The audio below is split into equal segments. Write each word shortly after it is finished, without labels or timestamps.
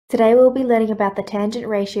Today we'll be learning about the tangent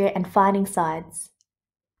ratio and finding sides.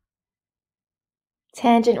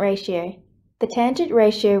 Tangent ratio. The tangent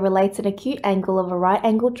ratio relates an acute angle of a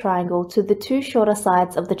right-angled triangle to the two shorter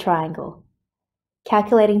sides of the triangle.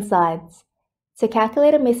 Calculating sides. To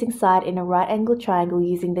calculate a missing side in a right-angled triangle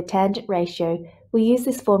using the tangent ratio, we use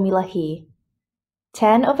this formula here.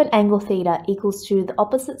 Tan of an angle theta equals to the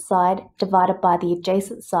opposite side divided by the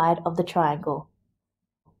adjacent side of the triangle.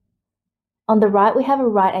 On the right we have a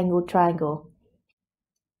right-angled triangle.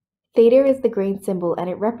 Theta is the green symbol and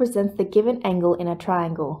it represents the given angle in a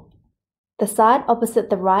triangle. The side opposite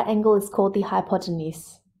the right angle is called the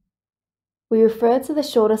hypotenuse. We refer to the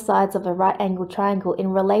shorter sides of a right-angled triangle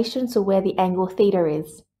in relation to where the angle theta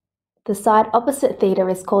is. The side opposite theta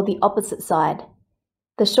is called the opposite side.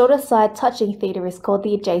 The shorter side touching theta is called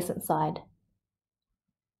the adjacent side.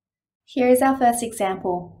 Here is our first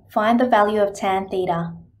example. Find the value of tan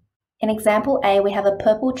theta. In example A, we have a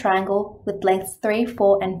purple triangle with lengths 3,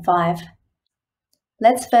 4, and 5.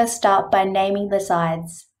 Let's first start by naming the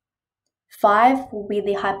sides. 5 will be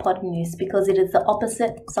the hypotenuse because it is the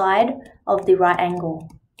opposite side of the right angle.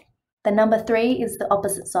 The number 3 is the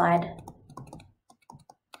opposite side.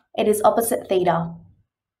 It is opposite theta.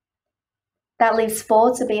 That leaves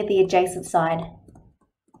 4 to be the adjacent side,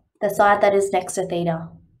 the side that is next to theta.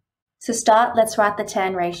 To start, let's write the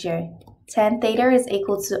tan ratio. Tan theta is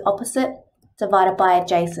equal to opposite divided by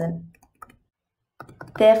adjacent.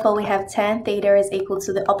 Therefore, we have tan theta is equal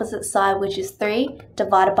to the opposite side, which is 3,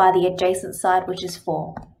 divided by the adjacent side, which is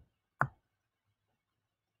 4.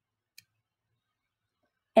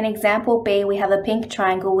 In example B, we have a pink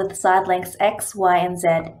triangle with side lengths x, y, and z.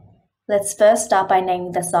 Let's first start by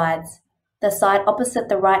naming the sides. The side opposite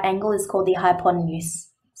the right angle is called the hypotenuse.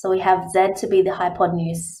 So we have z to be the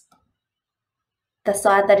hypotenuse. The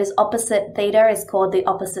side that is opposite theta is called the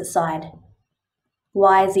opposite side.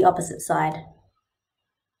 Y is the opposite side.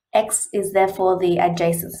 X is therefore the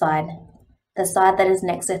adjacent side, the side that is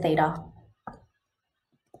next to theta.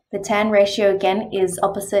 The tan ratio again is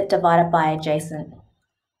opposite divided by adjacent.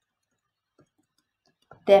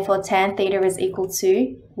 Therefore, tan theta is equal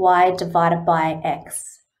to y divided by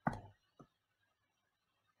x.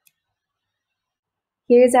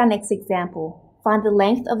 Here is our next example. Find the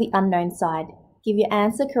length of the unknown side. Give your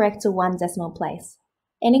answer correct to 1 decimal place.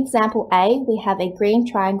 In example A, we have a green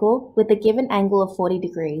triangle with a given angle of 40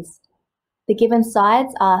 degrees. The given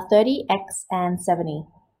sides are 30, x, and 70.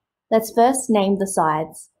 Let's first name the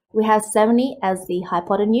sides. We have 70 as the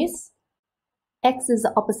hypotenuse, x is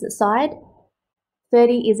the opposite side,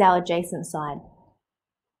 30 is our adjacent side.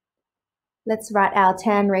 Let's write our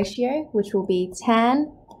tan ratio, which will be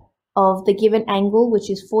tan of the given angle, which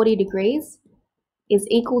is 40 degrees, is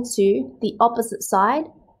equal to the opposite side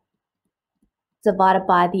divided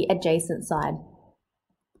by the adjacent side.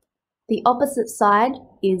 The opposite side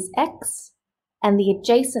is x and the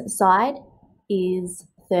adjacent side is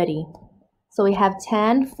 30. So we have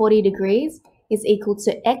tan 40 degrees is equal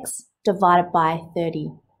to x divided by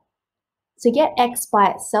 30. To get x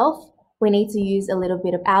by itself, we need to use a little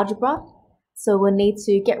bit of algebra. So we'll need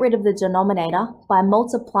to get rid of the denominator by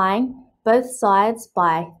multiplying both sides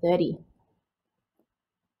by 30.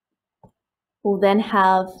 We'll then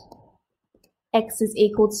have x is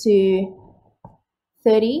equal to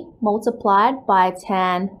 30 multiplied by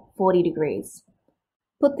tan 40 degrees.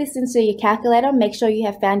 Put this into your calculator, make sure you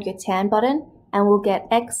have found your tan button, and we'll get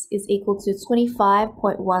x is equal to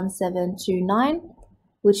 25.1729,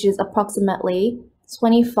 which is approximately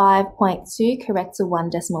 25.2 correct to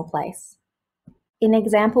 1 decimal place. In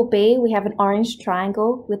example B, we have an orange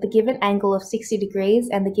triangle with the given angle of 60 degrees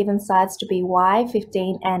and the given sides to be y,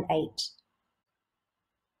 15, and 8.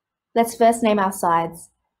 Let's first name our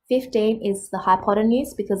sides. 15 is the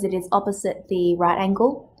hypotenuse because it is opposite the right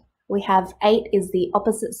angle. We have 8 is the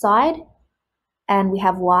opposite side, and we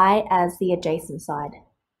have y as the adjacent side.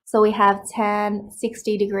 So we have tan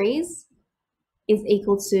 60 degrees is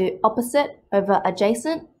equal to opposite over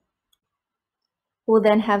adjacent. We'll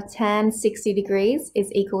then have tan 60 degrees is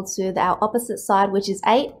equal to our opposite side, which is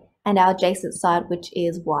 8, and our adjacent side, which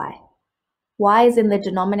is y. Y is in the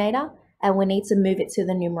denominator, and we need to move it to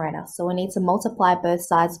the numerator. So we need to multiply both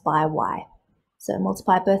sides by y. So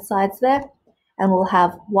multiply both sides there, and we'll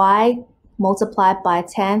have y multiplied by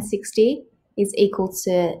tan 60 is equal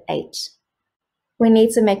to 8. We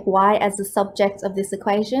need to make y as the subject of this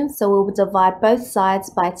equation, so we'll divide both sides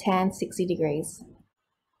by tan 60 degrees.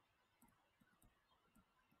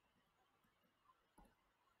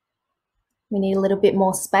 We need a little bit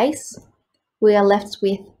more space. We are left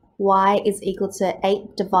with y is equal to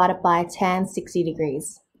 8 divided by tan 60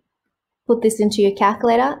 degrees. Put this into your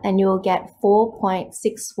calculator and you will get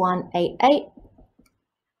 4.6188,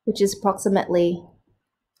 which is approximately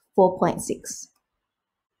 4.6.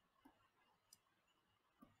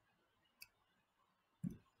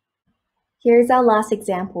 Here is our last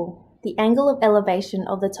example. The angle of elevation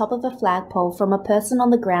of the top of a flagpole from a person on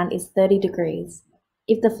the ground is 30 degrees.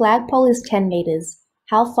 If the flagpole is 10 meters,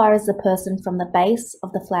 how far is the person from the base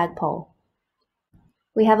of the flagpole?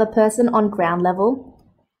 We have a person on ground level.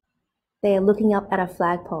 They are looking up at a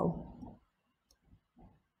flagpole.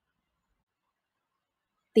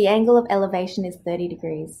 The angle of elevation is 30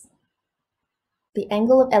 degrees. The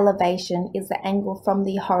angle of elevation is the angle from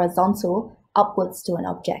the horizontal upwards to an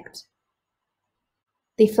object.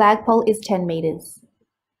 The flagpole is 10 meters.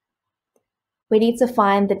 We need to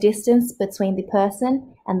find the distance between the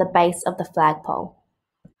person and the base of the flagpole.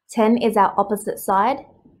 10 is our opposite side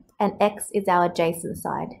and x is our adjacent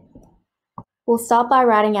side. We'll start by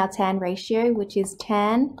writing our tan ratio, which is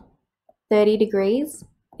tan 30 degrees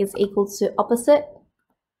is equal to opposite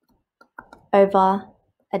over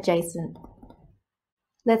adjacent.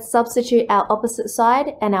 Let's substitute our opposite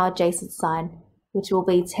side and our adjacent side, which will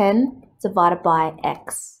be 10 divided by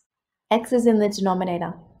x. X is in the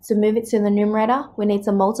denominator. To move it to the numerator, we need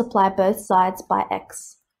to multiply both sides by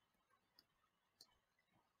x.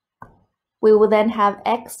 We will then have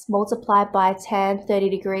x multiplied by tan 30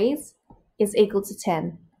 degrees is equal to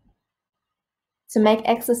 10. To make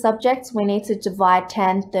x a subject, we need to divide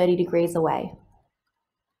tan 30 degrees away.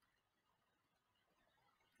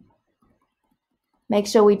 Make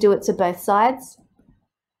sure we do it to both sides.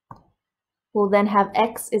 We'll then have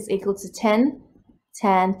x is equal to 10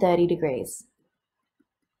 tan 30 degrees.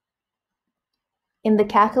 In the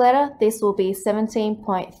calculator, this will be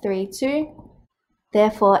 17.32.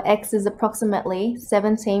 Therefore, x is approximately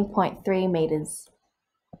 17.3 meters.